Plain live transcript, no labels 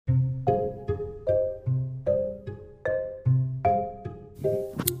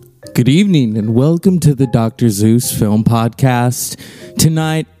Good evening and welcome to the Dr. Zeus Film Podcast.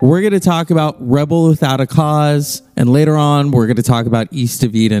 Tonight, we're going to talk about Rebel Without a Cause, and later on, we're going to talk about East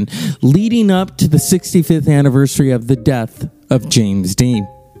of Eden, leading up to the 65th anniversary of the death of James Dean.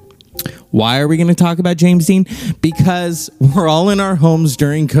 Why are we going to talk about James Dean? Because we're all in our homes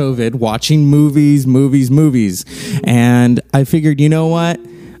during COVID watching movies. And I figured, you know what?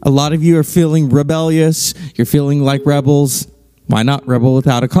 A lot of you are feeling rebellious. You're feeling like rebels. Why not Rebel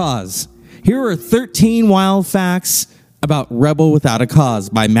Without a Cause? Here are 13 wild facts about Rebel Without a Cause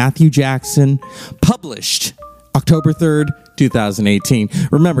by Matthew Jackson, published October 3rd, 2018.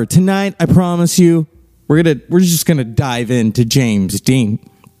 Remember, tonight, I promise you, we're just going to dive into James Dean.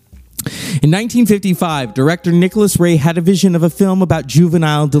 In 1955, director Nicholas Ray had a vision of a film about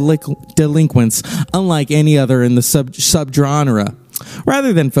juvenile delinquents, unlike any other in the subgenre.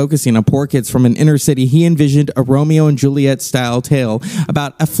 Rather than focusing on poor kids from an inner city, he envisioned a Romeo and Juliet-style tale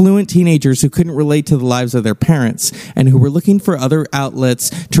about affluent teenagers who couldn't relate to the lives of their parents and who were looking for other outlets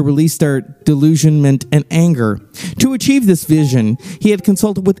to release their delusionment and anger. To achieve this vision, he had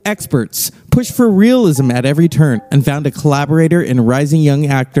consulted with experts, pushed for realism at every turn, and found a collaborator in a rising young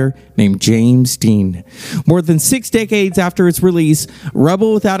actor named James Dean. More than 6 decades after its release,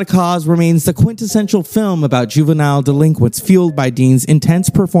 Rebel Without a Cause remains the quintessential film about juvenile delinquents, fueled by Dean's intense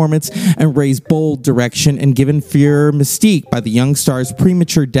performance and Ray's bold direction, and given fear mystique by the young star's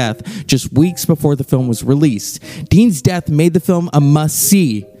premature death just weeks before the film was released. Dean's death made the film a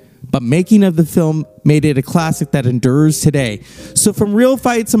must-see, but making of the film made it a classic that endures today. So from real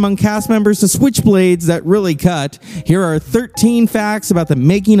fights among cast members to switchblades that really cut, here are 13 facts about the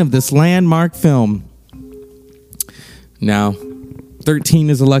making of this landmark film. Now, 13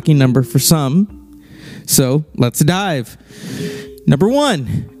 is a lucky number for some, so let's dive. Number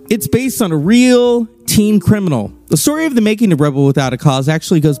 1, it's based on a real teen criminal. The story of the making of Rebel Without a Cause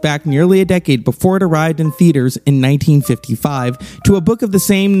actually goes back nearly a decade before it arrived in theaters in 1955 to a book of the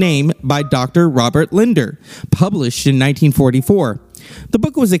same name by Dr. Robert Linder, published in 1944. The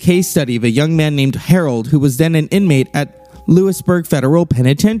book was a case study of a young man named Harold who was then an inmate at Lewisburg Federal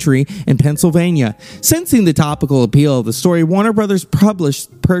Penitentiary in Pennsylvania. Sensing the topical appeal of the story, Warner Brothers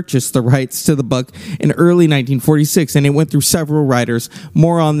purchased the rights to the book in early 1946, and it went through several writers.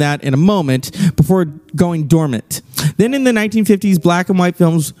 More on that in a moment, before going dormant. Then in the 1950s, black and white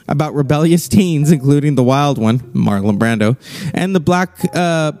films about rebellious teens, including The Wild One, Marlon Brando, and The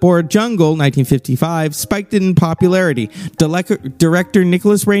Blackboard Jungle, 1955, spiked in popularity. Director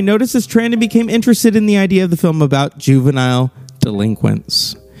Nicholas Ray noticed this trend and became interested in the idea of the film about juvenile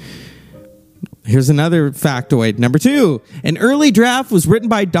delinquents. Here's another factoid. Number 2, an early draft was written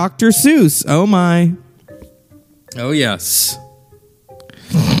by Dr. Seuss. Oh my. Oh yes.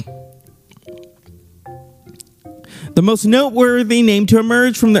 The most noteworthy name to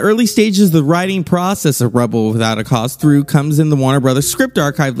emerge from the early stages of the writing process of Rebel Without a Cause comes in the Warner Brothers script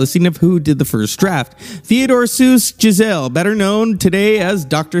archive listing of who did the first draft. Theodore Seuss Giselle, better known today as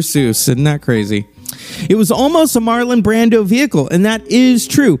Dr. Seuss. Isn't that crazy? It was almost a Marlon Brando vehicle, and that is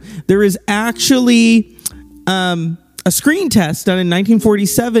true. There is actually a screen test done in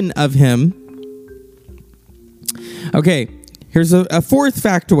 1947 of him. Okay. Here's a fourth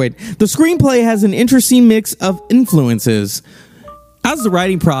factoid. The screenplay has an interesting mix of influences. As the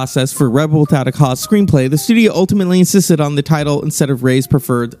writing process for Rebel Without a Cause screenplay, the studio ultimately insisted on the title instead of Ray's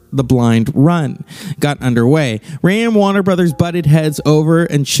preferred The Blind Run got underway. Ray and Warner Brothers butted heads over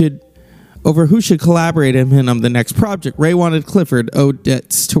who should collaborate with him on the next project. Ray wanted Clifford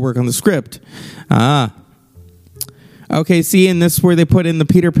Odets to work on the script. Okay, see, and this is where they put in the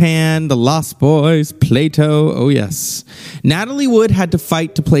Peter Pan, the Lost Boys, Plato. Oh, yes. Natalie Wood had to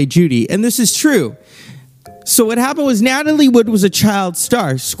fight to play Judy, and this is true. So what happened was Natalie Wood was a child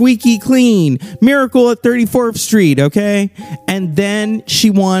star, Squeaky Clean, Miracle at 34th Street, okay? And then she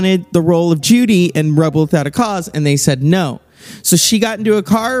wanted the role of Judy in Rebel Without a Cause, and they said no. So she got into a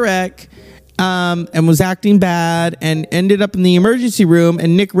car wreck and was acting bad and ended up in the emergency room.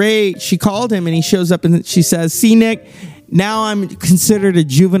 And Nick Ray, she called him and he shows up and she says, "See, Nick, now I'm considered a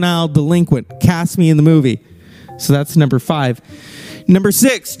juvenile delinquent. Cast me in the movie." So that's number 5. Number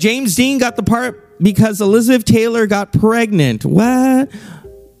 6, James Dean got the part because Elizabeth Taylor got pregnant. What?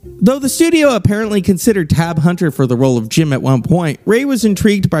 Though the studio apparently considered Tab Hunter for the role of Jim at one point, Ray was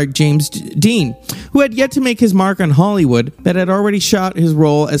intrigued by James Dean, who had yet to make his mark on Hollywood, but had already shot his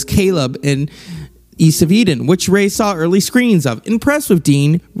role as Caleb in East of Eden, which Ray saw early screenings of. Impressed with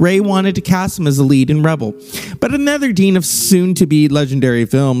Dean, Ray wanted to cast him as the lead in Rebel. But another Dean of soon-to-be legendary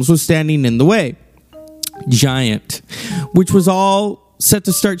films was standing in the way. Giant, which was all set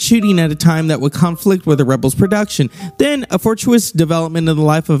to start shooting at a time that would conflict with the Rebels production. Then, a fortuitous development in the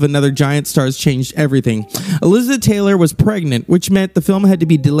life of another giant stars changed everything. Elizabeth Taylor was pregnant, which meant the film had to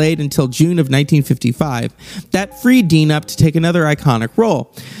be delayed until June of 1955. That freed Dean up to take another iconic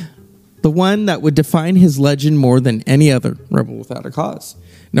role, the one that would define his legend more than any other, Rebel Without a Cause.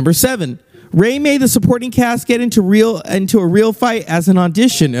 Number 7. Ray made the supporting cast get into a real fight as an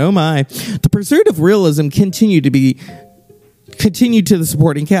audition. Oh my. The pursuit of realism continued to the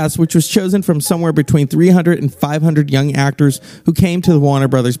supporting cast, which was chosen from somewhere between 300 and 500 young actors who came to the Warner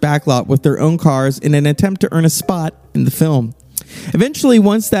Brothers backlot with their own cars in an attempt to earn a spot in the film. Eventually,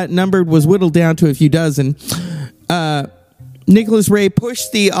 once that number was whittled down to a few dozen, Nicholas Ray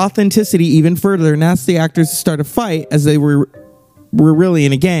pushed the authenticity even further and asked the actors to start a fight as they were really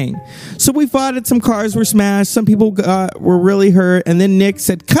in a gang. So we fought it, some cars were smashed, some people were really hurt, and then Nick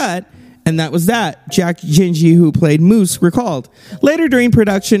said cut, and that was that, Jack Gingy, who played Moose, recalled. Later during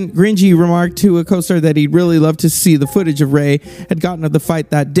production, Gingy remarked to a co-star that he'd really love to see the footage of Ray had gotten of the fight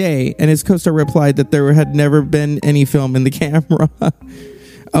that day, and his co-star replied that there had never been any film in the camera.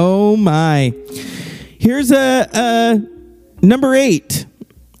 Oh my. Here's a number 8.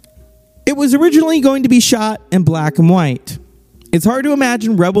 It was originally going to be shot in black and white. It's hard to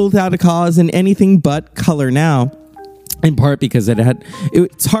imagine Rebel Without a Cause in anything but color now. In part because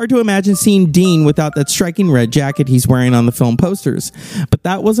it's hard to imagine seeing Dean without that striking red jacket he's wearing on the film posters. But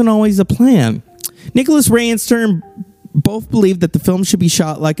that wasn't always a plan. Nicholas Ray and Stern both believed that the film should be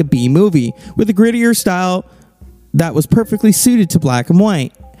shot like a B movie, with a grittier style that was perfectly suited to black and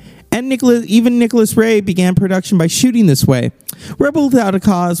white. And Nicholas Ray began production by shooting this way. Rebel Without a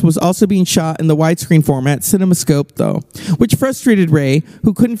Cause was also being shot in the widescreen format CinemaScope, though, which frustrated Ray,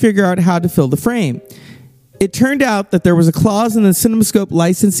 who couldn't figure out how to fill the frame. It turned out that there was a clause in the CinemaScope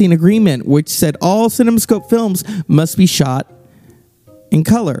licensing agreement which said all CinemaScope films must be shot in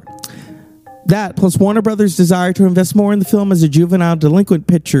color. That, plus Warner Brothers' desire to invest more in the film as a juvenile delinquent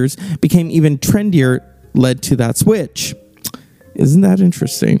pictures became even trendier, led to that switch. Isn't that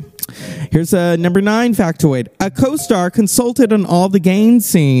interesting? Here's a number 9 factoid. A co-star consulted on all the gang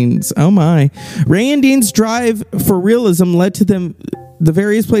scenes. Oh my. Ray and Dean's drive for realism led to the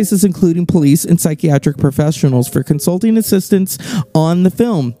various places, including police and psychiatric professionals, for consulting assistance on the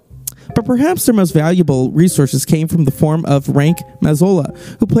film. But perhaps their most valuable resources came from the form of Rank Mazzola,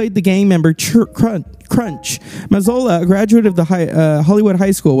 who played the gang member Crunch. Mazzola, a graduate of the Hollywood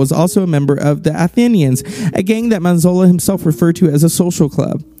High School, was also a member of the Athenians, a gang that Mazzola himself referred to as a social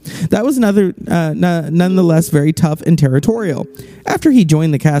club. That was nonetheless very tough and territorial. After he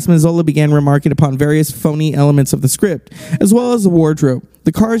joined the cast, Mazzola began remarking upon various phony elements of the script, as well as the wardrobe,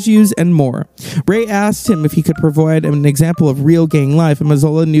 the cars used, and more. Ray asked him if he could provide an example of real gang life, and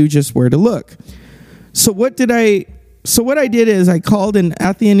Mazzola knew just where to look. So what I did is I called an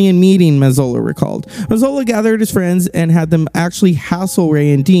Athenian meeting, Mazzola recalled. Mazzola gathered his friends and had them actually hassle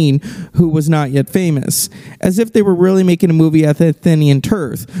Ray and Dean, who was not yet famous, as if they were really making a movie at the Athenian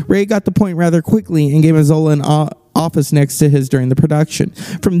turf. Ray got the point rather quickly and gave Mazzola an office next to his during the production.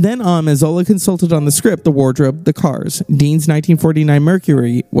 From then on, Mazzola consulted on the script, the wardrobe, the cars. Dean's 1949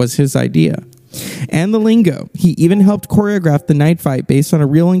 Mercury was his idea. And the lingo. He even helped choreograph the night fight based on a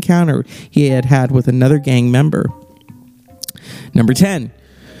real encounter he had with another gang member. Number 10.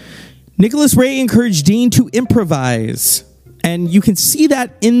 Nicholas Ray encouraged Dean to improvise. And you can see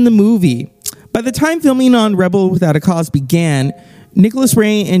that in the movie. By the time filming on Rebel Without a Cause began, Nicholas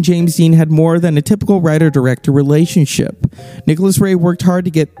Ray and James Dean had more than a typical writer-director relationship. Nicholas Ray worked hard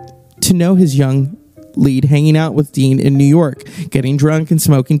to get to know his young lead, hanging out with Dean in New York, getting drunk and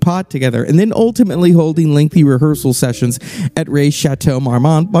smoking pot together, and then ultimately holding lengthy rehearsal sessions at Ray's Chateau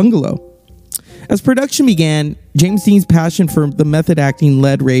Marmont bungalow. As production began, James Dean's passion for the method acting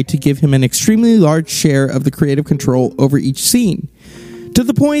led Ray to give him an extremely large share of the creative control over each scene, to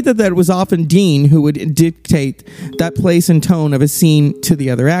the point that it was often Dean who would dictate that place and tone of a scene to the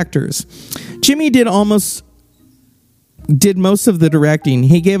other actors. Jimmy did most of the directing.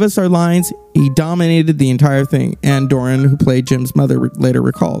 He gave us our lines. He dominated the entire thing. And Doran, who played Jim's mother, later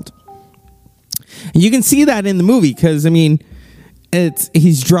recalled. And you can see that in the movie because, I mean,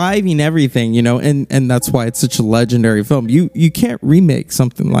 he's driving everything, you know, and that's why it's such a legendary film. You can't remake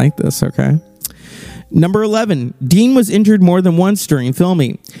something like this, okay? Number 11, Dean was injured more than once during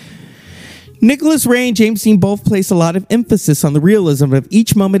filming. Nicholas Ray and James Dean both placed a lot of emphasis on the realism of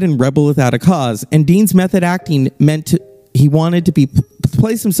each moment in Rebel Without a Cause, and Dean's method acting meant he wanted to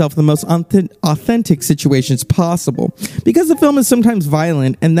place himself in the most authentic situations possible. Because the film is sometimes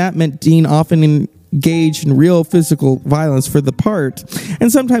violent, and that meant Dean often engaged in real physical violence for the part, and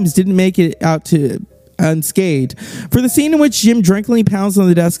sometimes didn't make it out to unscathed. For the scene in which Jim drunkenly pounds on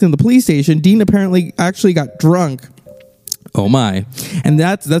the desk in the police station, Dean apparently actually got drunk. Oh my. And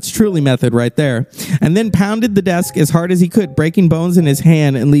that's truly method right there. And then pounded the desk as hard as he could, breaking bones in his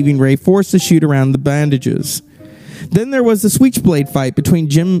hand and leaving Ray forced to shoot around the bandages. Then there was the switchblade fight between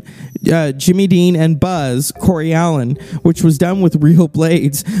Jimmy Dean and Buzz Corey Allen, which was done with real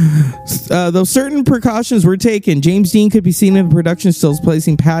blades. Though certain precautions were taken, James Dean could be seen in the production stills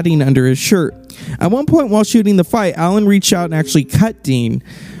placing padding under his shirt. At one point while shooting the fight, Allen reached out and actually cut Dean.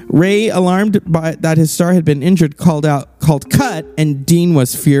 Ray, alarmed by that his star had been injured, called cut, and Dean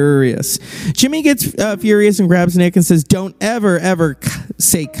was furious. Jimmy gets furious and grabs Nick and says, "Don't ever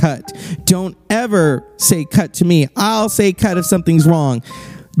say cut. Don't ever say cut to me. I'll say cut if something's wrong.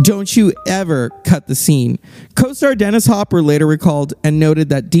 Don't you ever cut the scene." Co-star Dennis Hopper later recalled and noted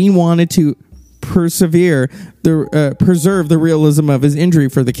that Dean wanted to preserve the realism of his injury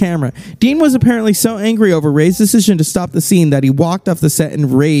for the camera. Dean was apparently so angry over Ray's decision to stop the scene that he walked off the set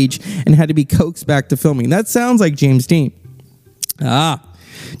in rage and had to be coaxed back to filming. That sounds like James Dean.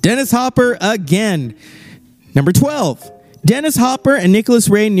 Dennis Hopper again. Number 12. Dennis Hopper and Nicholas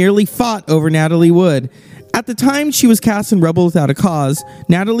Ray nearly fought over Natalie Wood. At the time she was cast in Rebel Without a Cause,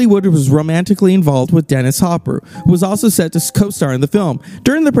 Natalie Wood was romantically involved with Dennis Hopper, who was also set to co-star in the film.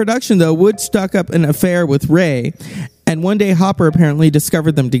 During the production, though, Wood stuck up an affair with Ray, and one day Hopper apparently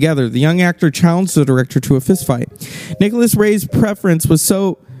discovered them together. The young actor challenged the director to a fistfight. Nicholas Ray's preference was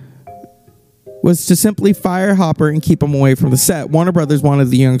to simply fire Hopper and keep him away from the set. Warner Brothers wanted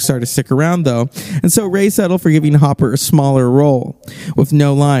the young star to stick around, though, and so Ray settled for giving Hopper a smaller role with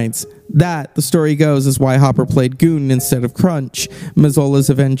no lines. That, the story goes, is why Hopper played Goon instead of Crunch, Mazzola's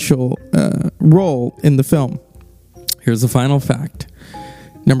eventual role in the film. Here's the final fact.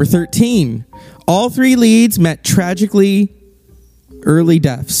 Number 13. All three leads met tragic early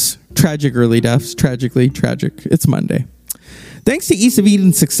deaths. Tragically tragic. It's Monday. Thanks to East of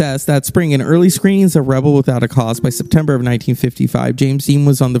Eden's success that spring in early screenings of Rebel Without a Cause by September of 1955, James Dean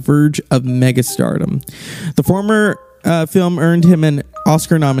was on the verge of megastardom. The former film earned him an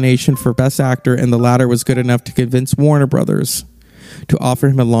Oscar nomination for Best Actor, and the latter was good enough to convince Warner Brothers to offer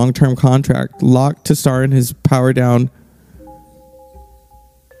him a long-term contract, locked to star in his Power Down.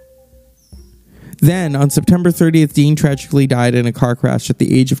 Then, on September 30th, Dean tragically died in a car crash at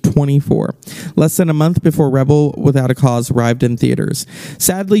the age of 24, less than a month before Rebel Without a Cause arrived in theaters.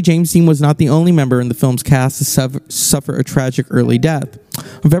 Sadly, James Dean was not the only member in the film's cast to suffer a tragic early death.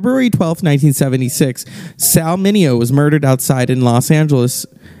 On February 12th, 1976, Sal Mineo was murdered outside in Los Angeles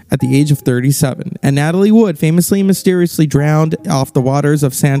at the age of 37, and Natalie Wood famously and mysteriously drowned off the waters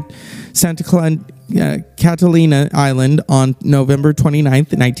of Santa Catalina Island on November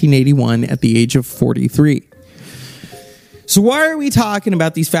 29th, 1981 at the age of 43. So why are we talking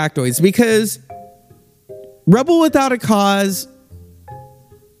about these factoids? Because Rebel Without a Cause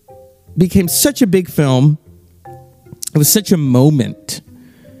became such a big film. It was such a moment.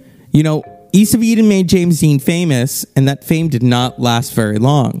 You know, East of Eden made James Dean famous, and that fame did not last very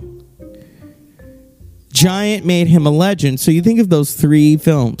long. Giant made him a legend. So you think of those three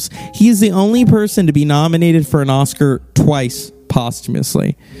films. He's the only person to be nominated for an Oscar twice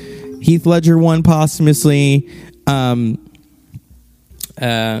posthumously. Heath Ledger won posthumously. There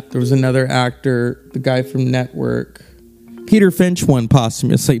was another actor, the guy from Network. Peter Finch won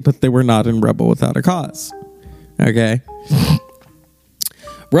posthumously, but they were not in Rebel Without a Cause. Okay?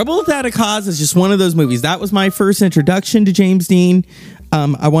 Rebel Without a Cause is just one of those movies. That was my first introduction to James Dean.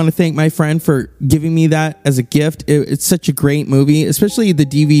 I want to thank my friend for giving me that as a gift. It's such a great movie, especially the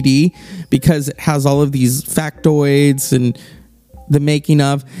DVD, because it has all of these factoids and the making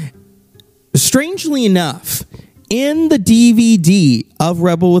of. Strangely enough, in the DVD of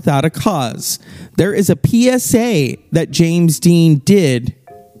Rebel Without a Cause, there is a PSA that James Dean did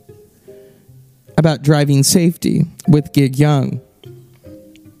about driving safety with Gig Young.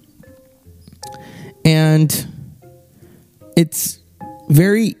 And it's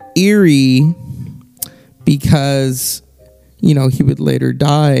very eerie because, you know, he would later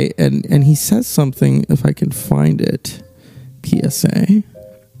die. And he says something, if I can find it. PSA. Here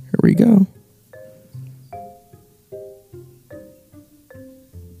we go.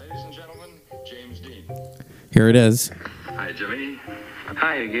 Ladies and gentlemen, James Dean. Here it is. Hi, Jimmy.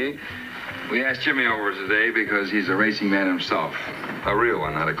 Hi, Gig. We asked Jimmy over today because he's a racing man himself. A real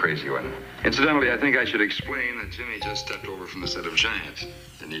one, not a crazy one. Incidentally, I think I should explain that Jimmy just stepped over from the set of Giant.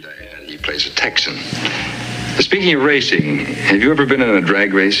 The need I add, he plays a Texan. Speaking of racing, have you ever been in a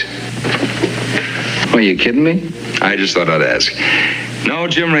drag race? Oh, are you kidding me? I just thought I'd ask. No,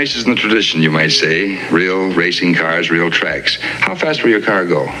 Jim races in the tradition, you might say. Real racing cars, real tracks. How fast will your car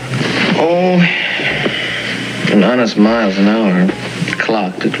go? Oh, an honest miles an hour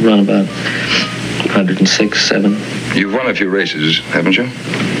clocked. It run about 106, 7. You've won a few races, haven't you?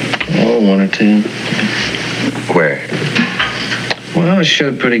 Oh, 1 or 2. Where? Well, I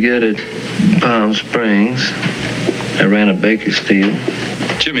showed pretty good at Palm Springs. I ran at Bakersfield.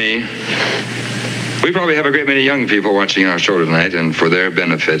 Jimmy, we probably have a great many young people watching our show tonight, and for their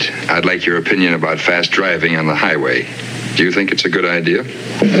benefit, I'd like your opinion about fast driving on the highway. Do you think it's a good idea?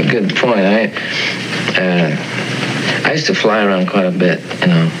 A good point. I used to fly around quite a bit, you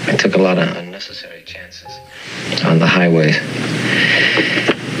know. I took a lot of unnecessary chances on the highways.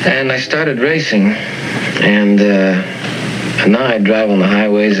 And I started racing, and now I drive on the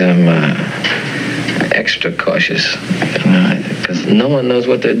highways. I'm extra cautious, because no one knows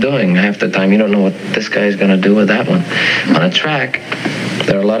what they're doing half the time. You don't know what this guy's going to do with that one. On a track,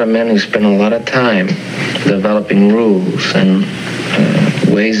 there are a lot of men who spend a lot of time developing rules and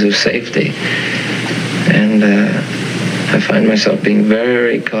ways of safety. And I find myself being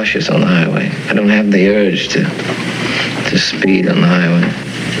very cautious on the highway. I don't have the urge to speed on the highway.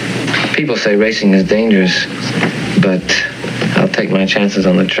 People say racing is dangerous, but I'll take my chances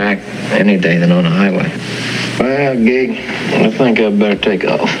on the track any day than on a highway. Well, Gig, I think I'd better take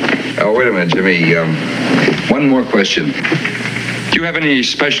off. Oh, wait a minute, Jimmy. One more question. Do you have any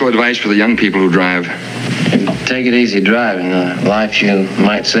special advice for the young people who drive? Take it easy driving. The life you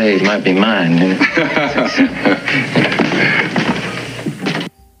might save might be mine. You know?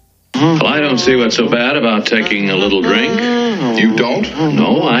 Well, I don't see what's so bad about taking a little drink. You don't?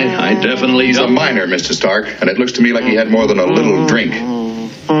 No, I definitely He's a don't. minor, Mr. Stark, and it looks to me like he had more than a little drink.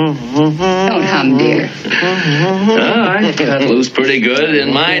 Don't hum, dear. I got loose pretty good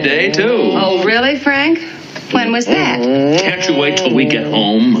in my day, too. Oh, really, Frank? When was that? Can't you wait till we get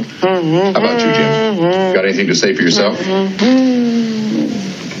home? How about you, Jim? Got anything to say for yourself?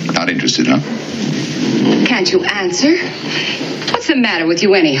 Not interested, huh? Can't you answer? What's the matter with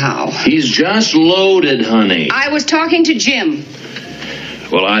you anyhow? He's just loaded, honey. I was talking to Jim.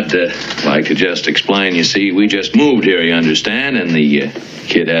 Well, I'd like to just explain. You see, we just moved here, you understand, and the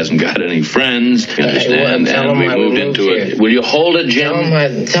kid hasn't got any friends, you understand, and we moved into it. Will you hold it, Jim?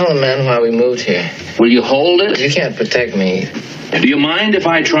 Tell him, man, why we moved here. Will you hold it? You can't protect me. Do you mind if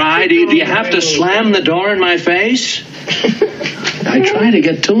I try? Do you have to slam the door in my face? I try to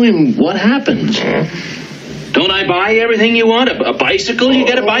get to him. What happens? Don't I buy you everything you want? A bicycle? You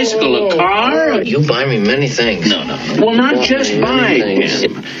get a bicycle. A car? You buy me many things. No. Well, not just buying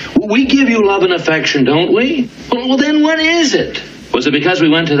him. We give you love and affection, don't we? Well, then what is it? Was it because we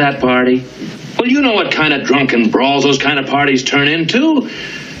went to that party? Well, you know what kind of drunken brawls those kind of parties turn into.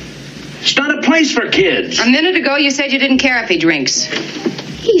 It's not a place for kids. A minute ago, you said you didn't care if he drinks.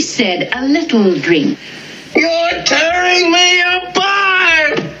 He said a little drink. You're tearing me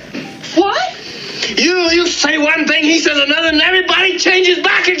apart! What? You say one thing, he says another, and everybody changes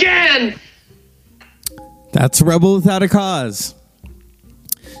back again! That's Rebel Without a Cause.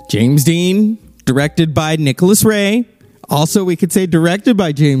 James Dean, directed by Nicholas Ray. Also, we could say directed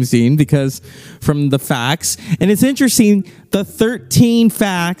by James Dean because from the facts. And it's interesting, the 13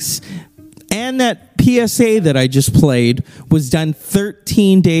 facts and that PSA that I just played was done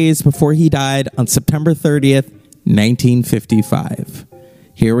 13 days before he died on September 30th, 1955.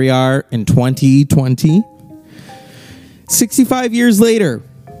 Here we are in 2020. 65 years later,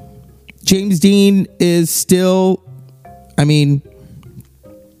 James Dean is still,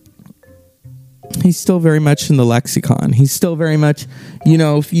 he's still very much in the lexicon. He's still very much,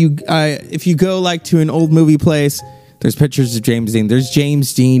 if you go like to an old movie place, there's pictures of James Dean. There's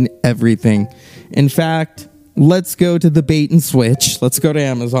James Dean everything. In fact, let's go to the bait and switch. Let's go to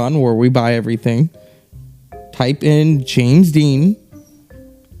Amazon where we buy everything. Type in James Dean.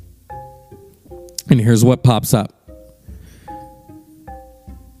 And here's what pops up.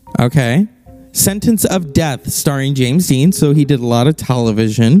 Okay. Sentence of Death starring James Dean. So he did a lot of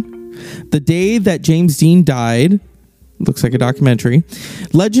television. The Day That James Dean Died. Looks like a documentary.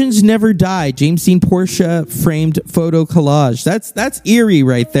 Legends Never Die. James Dean Porsche framed photo collage. That's eerie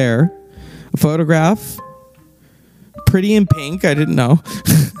right there. A photograph. Pretty in pink. I didn't know.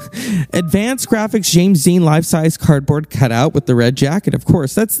 Advanced graphics. James Dean life-size cardboard cutout with the red jacket. Of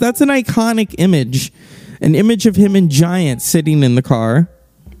course, that's an iconic image. An image of him in Giant sitting in the car.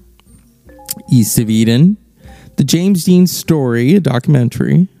 East of Eden. The James Dean Story, a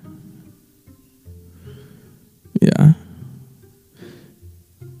documentary. Yeah.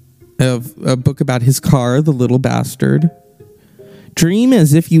 A book about his car, The Little Bastard. Dream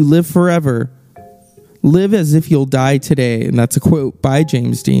as if you live forever. Live as if you'll die today. And that's a quote by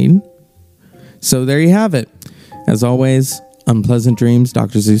James Dean. So there you have it. As always, Unpleasant Dreams,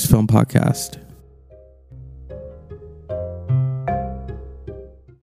 Dr. Zeus Film Podcast.